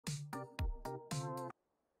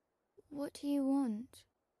What do you want?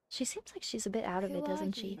 She seems like she's a bit out of it,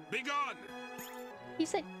 doesn't she? Be gone! He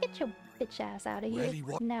said, get your bitch ass out of here. Really,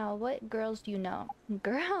 what? Now, what girls do you know?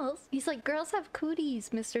 Girls? He's like, girls have cooties,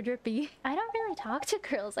 Mr. Drippy. I don't really talk to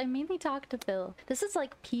girls. I mainly talk to Phil. This is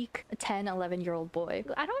like peak 10, 11-year-old boy.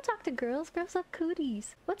 I don't talk to girls. Girls have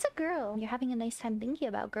cooties. What's a girl? You're having a nice time thinking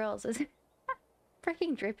about girls, isn't it?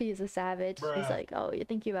 Freaking Drippy is a savage. Bruh. He's like, oh, you're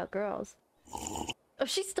thinking about girls. Oh,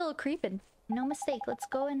 she's still creeping. No mistake. Let's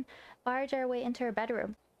go and barge our way into her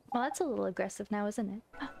bedroom. Well, that's a little aggressive now, isn't it?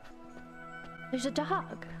 There's a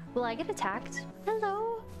dog. Will I get attacked?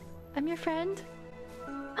 Hello? I'm your friend.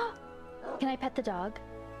 Can I pet the dog?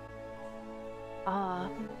 Ah,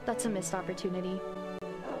 that's a missed opportunity.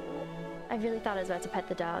 I really thought I was about to pet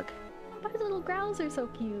the dog. But his little growls are so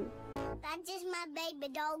cute. That's just my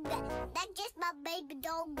baby dog. That's just my baby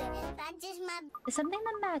dog. That's just my... Is something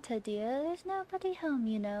the matter, dear? There's nobody home,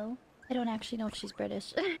 you know. I don't actually know if she's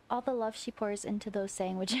British. All the love she pours into those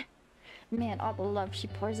sandwiches. Man, all the love she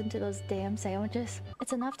pours into those damn sandwiches.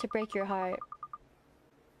 It's enough to break your heart.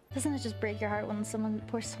 Doesn't it just break your heart when someone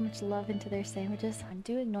pours so much love into their sandwiches?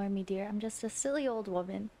 Do ignore me, dear. I'm just a silly old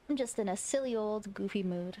woman. I'm just in a silly old goofy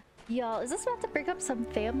mood. Y'all, is this about to bring up some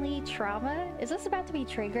family trauma? Is this about to be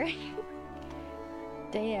triggering?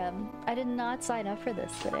 Damn, I did not sign up for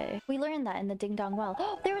this today. We learned that in the Ding Dong Well.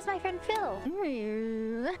 Oh, there was my friend Phil.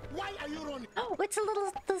 Why are you running? Oh, it's a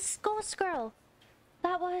little ghost girl.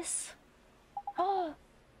 That was... Oh,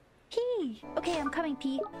 P. Okay, I'm coming,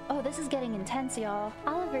 P. Oh, this is getting intense, y'all.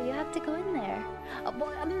 Oliver, you have to go in there.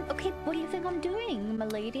 Well, okay, what do you think I'm doing, my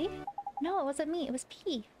lady? No, it wasn't me. It was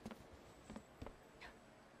P.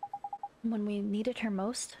 When we needed her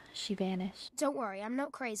most, she vanished. Don't worry, I'm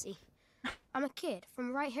not crazy. I'm a kid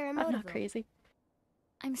from right here in Motorville. I'm not crazy.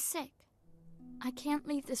 I'm sick. I can't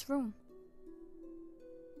leave this room.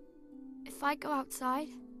 If I go outside,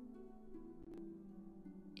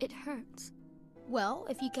 it hurts. Well,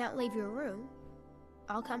 if you can't leave your room,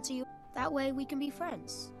 I'll come to you. That way we can be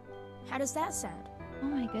friends. How does that sound? Oh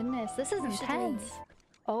my goodness, this is intense.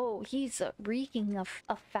 Oh, he's reeking of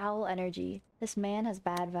foul energy. This man has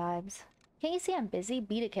bad vibes. Can't you see I'm busy?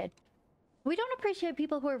 Beat a kid. We don't appreciate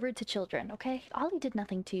people who are rude to children, okay? Ollie did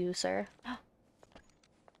nothing to you, sir.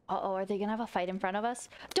 Uh-oh, are they gonna have a fight in front of us?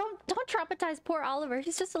 Don't traumatize poor Oliver.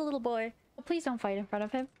 He's just a little boy. Oh, please don't fight in front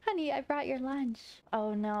of him. Honey, I brought your lunch.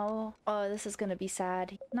 Oh no. Oh, this is gonna be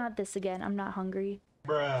sad. Not this again. I'm not hungry.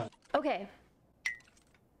 Bruh. Okay.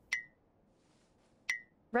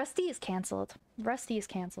 Rusty is canceled. Rusty is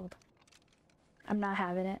canceled. I'm not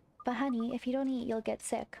having it. But honey, if you don't eat, you'll get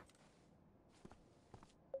sick.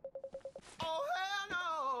 Oh, hell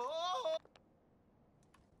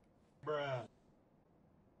no! Bruh.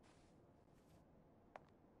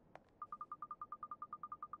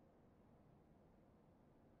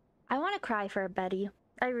 I want to cry for Betty.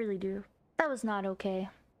 I really do. That was not okay.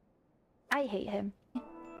 I hate him.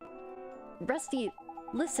 Rusty,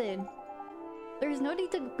 listen. There's no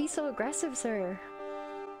need to be so aggressive, sir.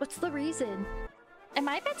 What's the reason? Am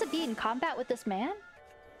I about to be in combat with this man?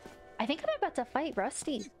 I think I'm about to fight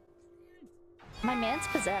Rusty. My man's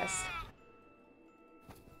possessed.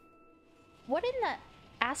 What in the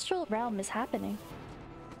astral realm is happening?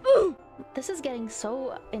 Ooh! This is getting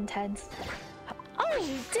so intense.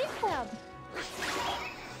 Oh, damn!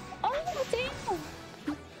 Oh,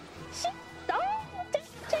 damn! Shit! Oh,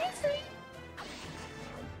 Jason!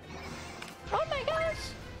 Oh my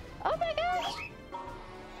gosh! Oh my gosh!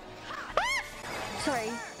 Ah! Sorry.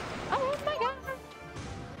 Oh my god!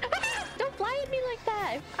 Ah! Don't fly at me like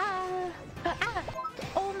that!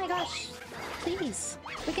 Oh my gosh! Please,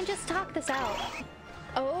 we can just talk this out.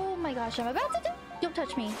 Oh my gosh, I'm about to do— Don't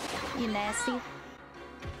touch me, you nasty.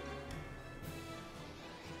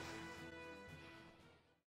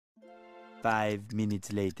 Five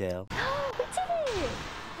minutes later. We did it!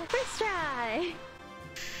 First try!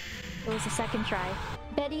 It was a second try.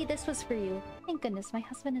 Betty, this was for you. Thank goodness, my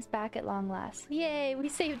husband is back at long last. Yay, we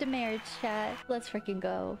saved a marriage, chat. Let's freaking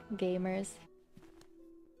go, gamers.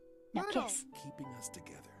 Now kiss. Keeping us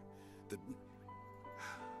together. That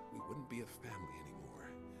we wouldn't be a family anymore.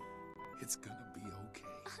 It's gonna be okay.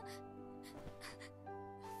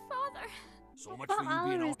 Father! So much for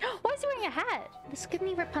you being all... Why is he wearing a hat? This give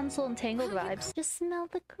me Rapunzel and Tangled vibes. Just smell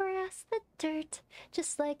the grass, the dirt,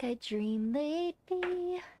 just like I dreamed they'd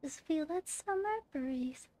be. Just feel that summer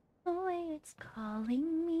breeze, the way it's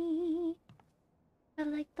calling me. I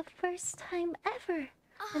like the first time ever.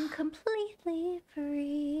 I'm completely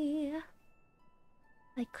free.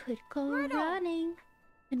 I could go running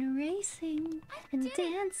and racing and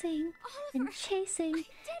dancing and chasing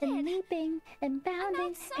and leaping and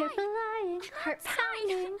bounding, hair flying, heart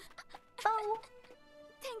pounding. Oh.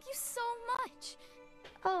 Thank you so much.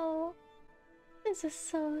 Oh. This is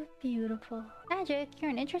so beautiful. Magic,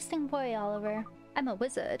 you're an interesting boy, Oliver. I'm a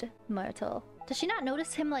wizard, Myrtle. Does she not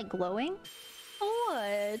notice him, like, glowing?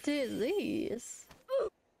 What is this?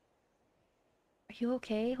 Are you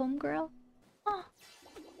okay, homegirl? Oh.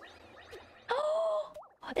 Oh!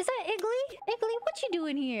 Is that Iggly? Iggly, what you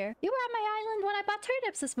doing here? You were on my island when I bought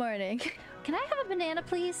turnips this morning. Can I have a banana,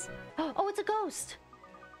 please? Oh, it's a ghost.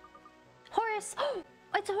 Horace. Oh,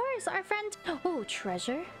 it's Horace, our friend. Oh,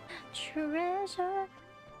 treasure. Treasure.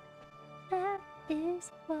 That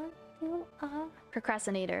is what you are.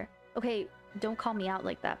 Procrastinator. Okay, don't call me out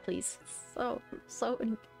like that, please. So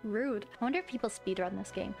rude. I wonder if people speedrun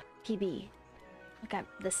this game. PB. Look at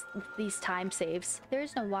these time saves. There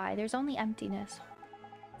is no why. There's only emptiness.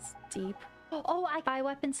 It's deep. Oh, I buy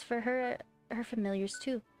weapons for her familiars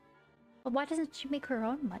too. But why doesn't she make her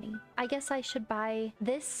own money? I guess I should buy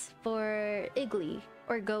this for Iggly.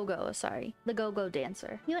 Or Go-Go, sorry. The Go-Go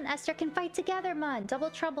dancer. You and Esther can fight together, man. Double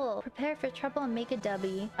trouble. Prepare for trouble and make a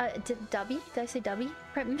dubby. Dubby? Did I say dubby?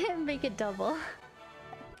 Make it double.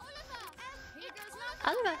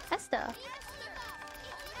 Oliver, Esther.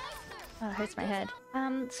 Oh, it hurts my head.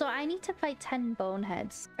 So I need to fight 10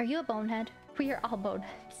 boneheads. Are you a bonehead? We are all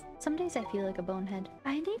boneheads. Some days I feel like a bonehead.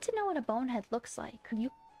 I need to know what a bonehead looks like.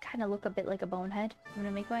 You kind of look a bit like a bonehead. I'm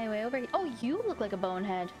gonna make my way over here. Oh, you look like a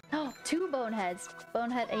bonehead. Oh, 2 boneheads.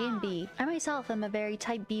 Bonehead A and B. I myself am a very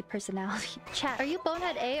type B personality. Chat, are you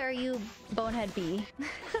bonehead A or are you bonehead B?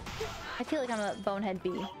 I feel like I'm a bonehead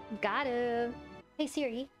B. Got it. Hey,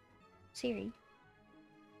 Siri. Siri.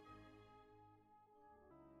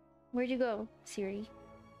 Where'd you go, Siri?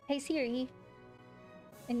 Hey, Siri.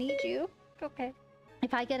 I need you. Okay.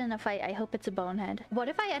 If I get in a fight, I hope it's a bonehead. What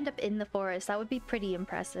if I end up in the forest? That would be pretty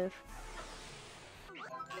impressive.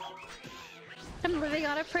 I'm living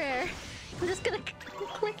on a prayer. I'm just gonna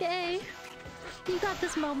click A. You got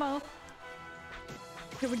this, Momo.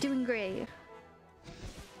 Okay, we're doing great.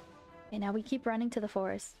 Okay, now we keep running to the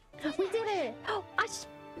forest. We did it! Oh,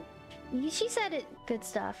 she said it. Good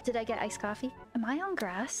stuff. Did I get iced coffee? Am I on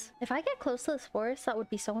grass? If I get close to this forest, that would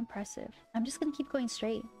be so impressive. I'm just gonna keep going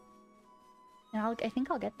straight. And I think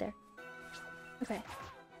I'll get there. Okay.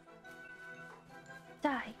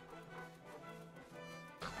 Die.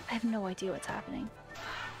 I have no idea what's happening.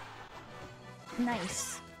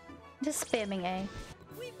 Nice. Just spamming A.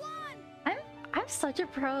 We won! I'm such a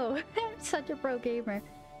pro. I'm such a pro gamer.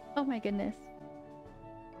 Oh my goodness.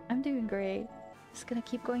 I'm doing great. Just gonna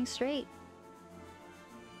keep going straight.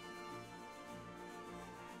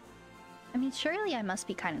 I mean, surely I must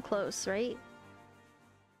be kind of close, right?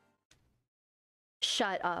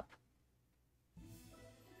 Shut up.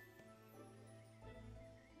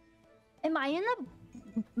 Am I in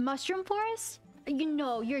the mushroom forest? You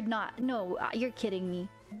know, you're not. No, you're kidding me.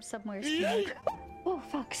 I'm somewhere smoke. Oh,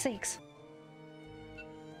 fuck's sakes.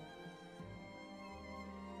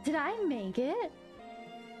 Did I make it?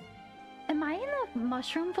 Am I in the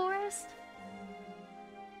mushroom forest?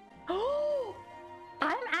 Oh!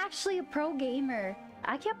 I'm actually a pro gamer.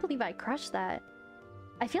 I can't believe I crushed that.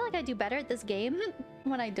 I feel like I do better at this game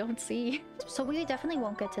when I don't see. So we definitely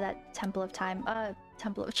won't get to that Temple of Time.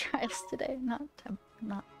 Temple of Trials today. Not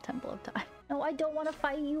Temple of Time. No, I don't want to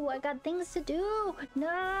fight you. I got things to do.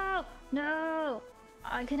 No! No!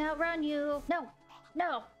 I can outrun you. No!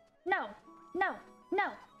 No! No! No! No!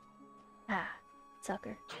 Ah,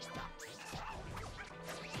 sucker.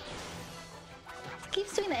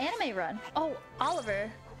 Keeps doing the anime run. Oh,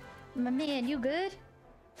 Oliver. My man, you good?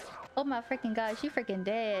 Oh my freaking gosh, you freaking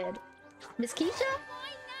dead. Miss Keisha?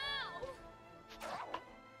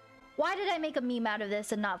 Why did I make a meme out of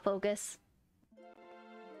this and not focus?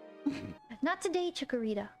 Not today,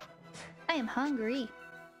 Chikorita. I am hungry.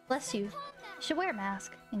 Bless you. Should wear a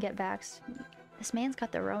mask and get vaxxed. This man's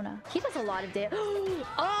got the Rona. He does a lot of damage.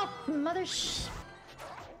 Oh, mother sh...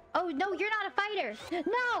 Oh, no, you're not a fighter.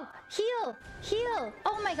 No! Heal! Heal!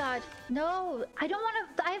 Oh my god. No, I don't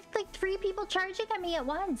want to... I have like 3 people charging at me at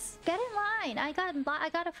once. Get in line. I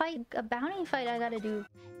got a fight, a bounty fight I gotta do.